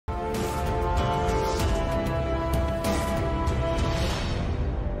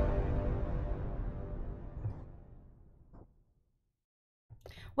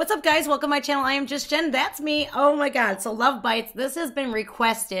What's up, guys? Welcome to my channel. I am Just Jen. That's me. Oh my god. So Love Bites. This has been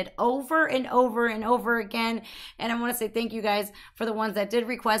requested over and over and over again. And I want to say thank you guys for the ones that did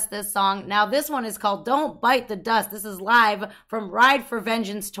request this song. Now this one is called Don't Bite the Dust. This is live from Ride for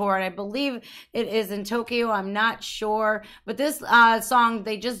Vengeance tour. And I believe it is in Tokyo. I'm not sure. But this song,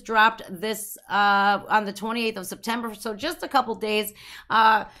 they just dropped this on the 28th of September. So just a couple days.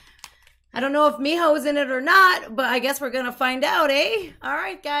 I don't know if Miho's in it or not, but I guess we're gonna find out, eh? All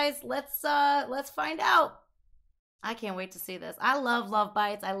right, guys, let's find out. I can't wait to see this. I love Love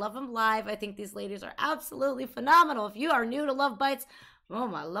Bites. I love them live. I think these ladies are absolutely phenomenal. If you are new to Love Bites, oh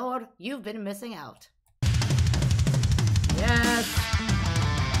my lord, you've been missing out. Yes.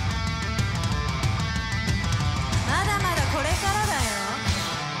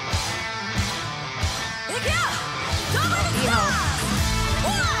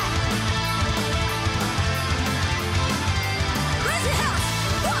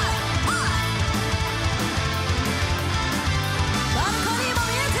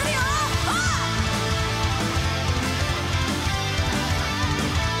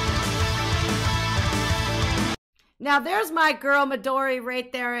 Now, there's my girl Midori right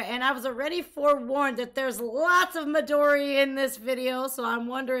there, and I was already forewarned that there's lots of Midori in this video, so I'm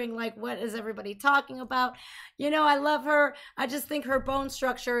wondering, like, what is everybody talking about? You know, I love her. I just think her bone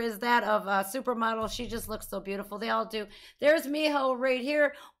structure is that of a supermodel. She just looks so beautiful. They all do. There's Miho right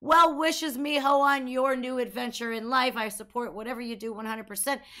here. Well wishes, Miho, on your new adventure in life. I support whatever you do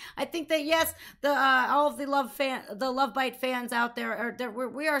 100%. I think that, yes, all of the Love Bite fans out there,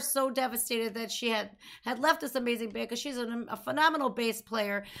 we are so devastated that she had left this amazing band, because she's a phenomenal bass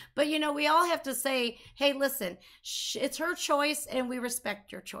player. But, you know, we all have to say, hey, listen, it's her choice, and we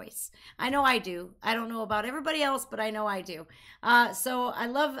respect your choice. I know I do. I don't know about everybody else, but I know I do. So I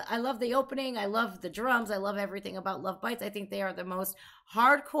love the opening. I love the drums. I love everything about Love Bites. I think they are the most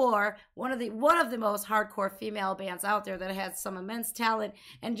hardcore, one of the most hardcore female bands out there that has some immense talent.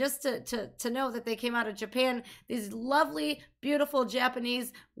 And just to know that they came out of Japan, these lovely, beautiful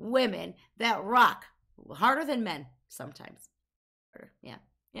Japanese women that rock harder than men sometimes. Yeah.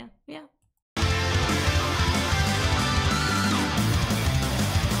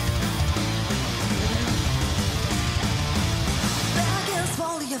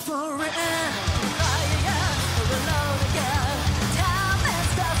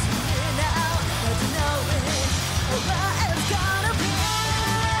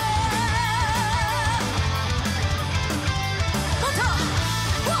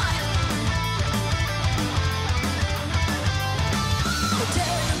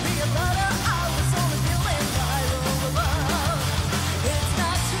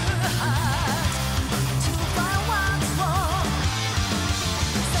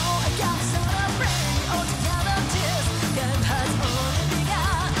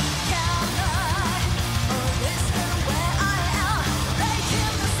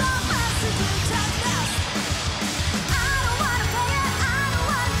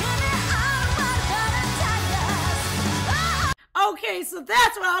 Okay, so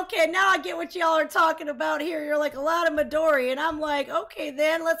that's what, okay, now I get what y'all are talking about here. You're like, a lot of Midori, and I'm like, okay,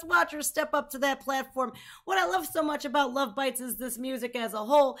 then let's watch her step up to that platform. What I love so much about Love Bites is this music as a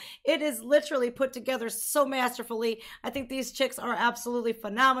whole. It is literally put together so masterfully. I think these chicks are absolutely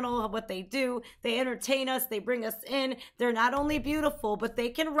phenomenal at what they do. They entertain us, they bring us in. They're not only beautiful, but they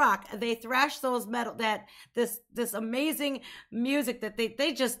can rock. They thrash those this amazing music that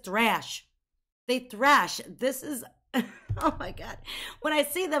they just thrash. They thrash. This is oh my god, when I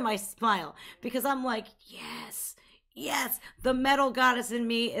see them I smile, because I'm like, yes, the metal goddess in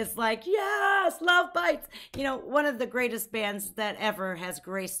me is like, yes, Love Bites. You know, one of the greatest bands that ever has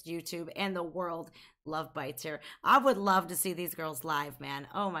graced YouTube and the world. Love Bites here. I would love to see these girls live, man.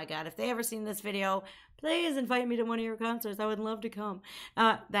 Oh my god, if they ever seen this video, please invite me to one of your concerts. I would love to come.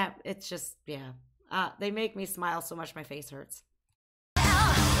 It's just, yeah, they make me smile so much my face hurts.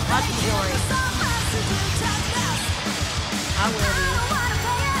 Watch Midori. I will be.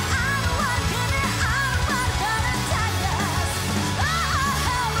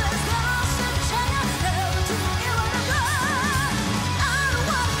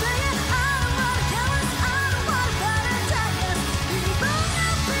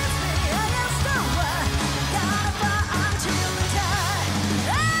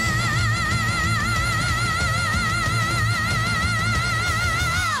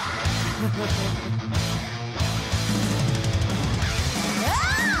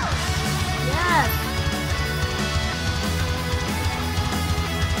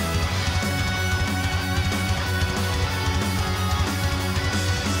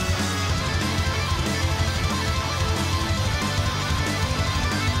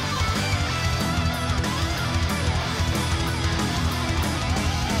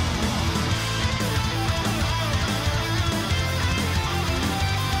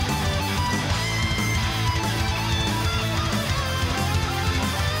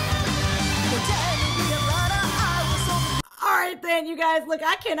 And you guys, look,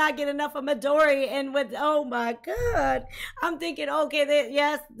 I cannot get enough of Midori. And with, oh my God, I'm thinking, okay,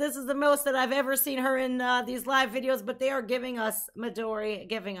 yes, this is the most that I've ever seen her in these live videos, but they are giving us Midori,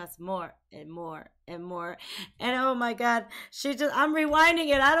 giving us more and more and more. And oh my God, I'm rewinding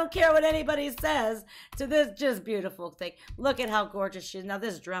it. I don't care what anybody says to this just beautiful thing. Look at how gorgeous she is. Now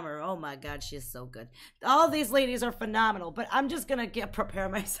this drummer, oh my God, she's so good. All these ladies are phenomenal, but I'm just going to prepare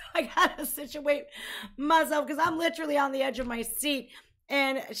myself. I got to situate myself because I'm literally on the edge of my seat.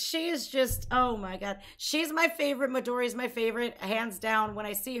 And she's just, oh my God. She's my favorite. Midori's my favorite, hands down. When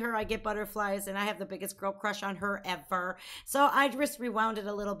I see her, I get butterflies, and I have the biggest girl crush on her ever. So I just rewound it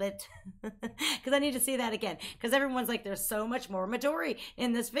a little bit because I need to see that again. Because everyone's like, there's so much more Midori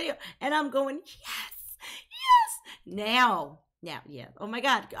in this video. And I'm going, yes, yes. Now, yeah. Oh my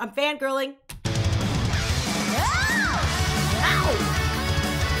God, I'm fangirling. Ow!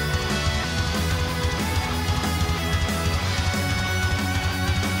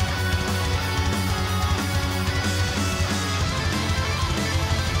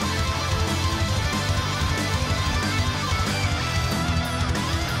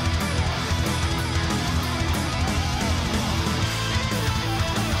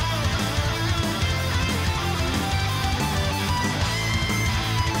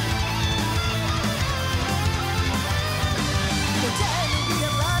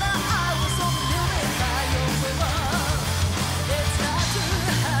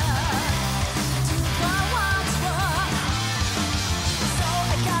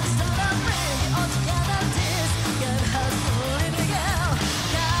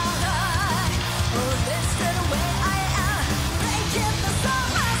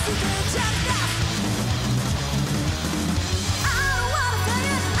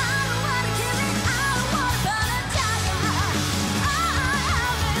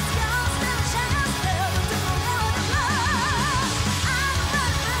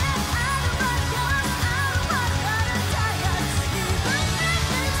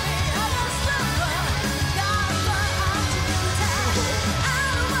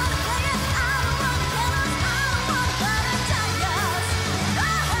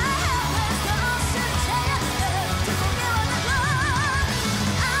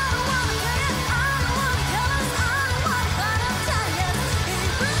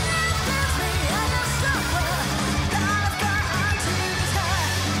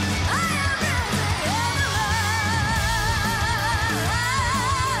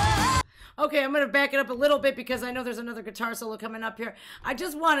 Okay, I'm going to back it up a little bit because I know there's another guitar solo coming up here. I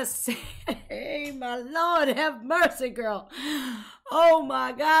just want to say, hey, my Lord, have mercy, girl. Oh,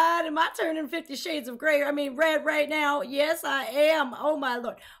 my God. Am I turning 50 Shades of Grey? I mean, red right now. Yes, I am. Oh, my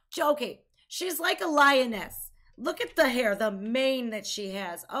Lord. Okay, she's like a lioness. Look at the hair, the mane that she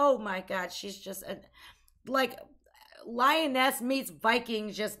has. Oh, my God. She's just like lioness meets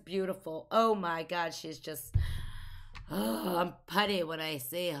Viking, just beautiful. Oh, my God. She's just... Oh, I'm putty when I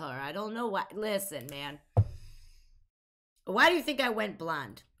see her. I don't know why. Listen, man. Why do you think I went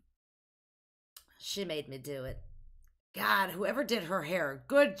blonde? She made me do it. God, whoever did her hair,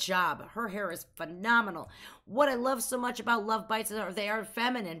 good job. Her hair is phenomenal. What I love so much about Love Bites is they are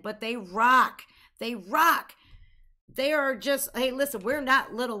feminine, but they rock. They rock. They are just, hey, listen, we're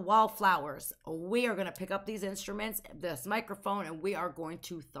not little wallflowers. We are going to pick up these instruments, this microphone, and we are going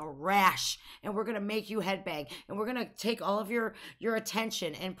to thrash. And we're going to make you headbang. And we're going to take all of your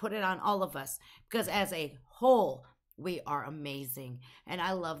attention and put it on all of us. Because as a whole, we are amazing. And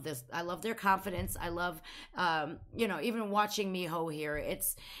I love this. I love their confidence. I love, you know, even watching Miho here.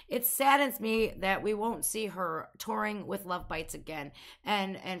 It saddens me that we won't see her touring with Love Bites again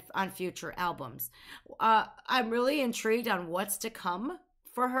and on future albums. I'm really intrigued on what's to come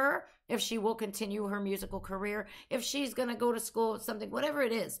for her, if she will continue her musical career, if she's going to go to school, something, whatever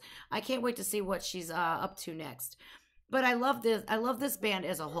it is. I can't wait to see what she's up to next. But I love this band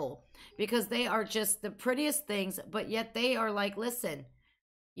as a whole because they are just the prettiest things, but yet they are like, listen,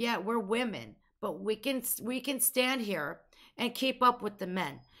 yeah, we're women, but we can stand here and keep up with the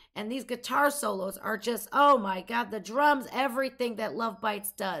men. And these guitar solos are just, oh my God, the drums, everything that Love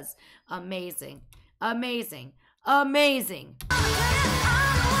Bites does. Amazing, amazing, amazing.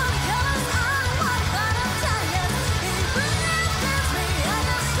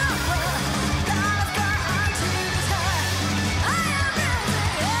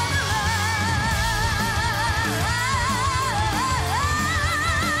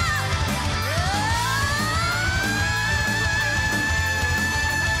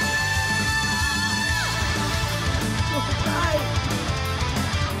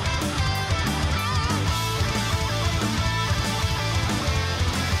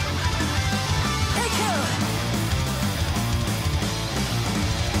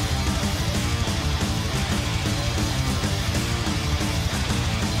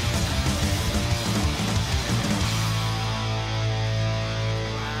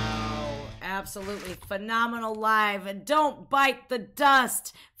 Absolutely phenomenal live. And don't bite the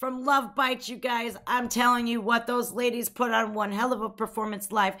dust from Love Bites, you guys. I'm telling you what, those ladies put on one hell of a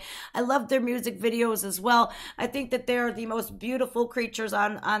performance live. I love their music videos as well. I think that they're the most beautiful creatures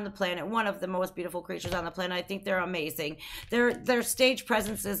on the planet. One of the most beautiful creatures on the planet. I think they're amazing. Their stage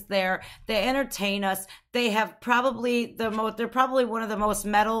presence is there. They entertain us. They have probably they're probably one of the most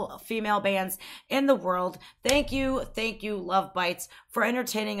metal female bands in the world. Thank you, Love Bites, for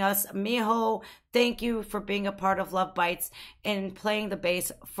entertaining us. Miho, thank you for being a part of Love Bites and playing the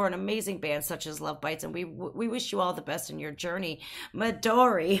bass for an amazing band such as Love Bites. And we wish you all the best in your journey.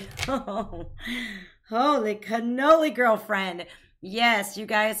 Midori, oh, holy cannoli, girlfriend. Yes, you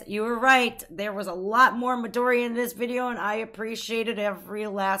guys, you were right. There was a lot more Midori in this video, and I appreciated every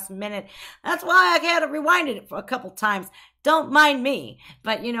last minute. That's why I had to rewind it a couple times. Don't mind me.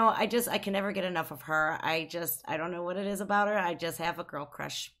 But, you know, I can never get enough of her. I don't know what it is about her. I just have a girl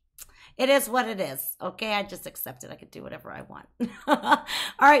crush. It is what it is, okay? I just accept it. I can do whatever I want. All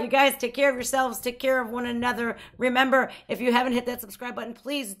right, you guys, take care of yourselves. Take care of one another. Remember, if you haven't hit that subscribe button,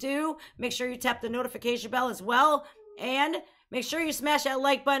 please do. Make sure you tap the notification bell as well. And make sure you smash that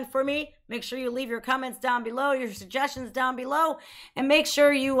like button for me. Make sure you leave your comments down below, your suggestions down below, and make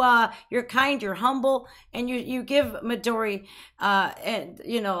sure you're kind, you're humble, and you give Midori and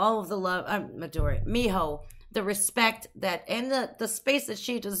you know all of the love. Midori, Miho, the respect that and the space that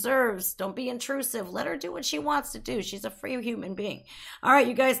she deserves. Don't be intrusive. Let her do what she wants to do. She's a free human being. All right,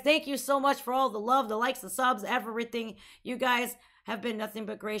 you guys, thank you so much for all the love, the likes, the subs, everything. You guys have been nothing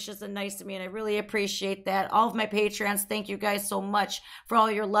but gracious and nice to me, and I really appreciate that. All of my Patreons, thank you guys so much for all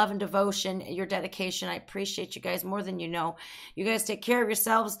your love and devotion, your dedication. I appreciate you guys more than you know. You guys take care of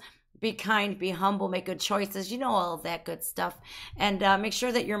yourselves. Be kind, be humble, make good choices. You know all of that good stuff. And make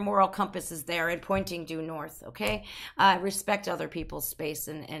sure that your moral compass is there and pointing due north, okay? Respect other people's space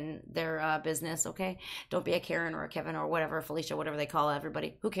and their business, okay? Don't be a Karen or a Kevin or whatever, Felicia, whatever they call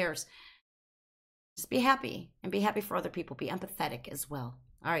everybody. Who cares? Just be happy and be happy for other people. Be empathetic as well.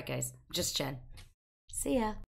 All right, guys. Just Jen. See ya.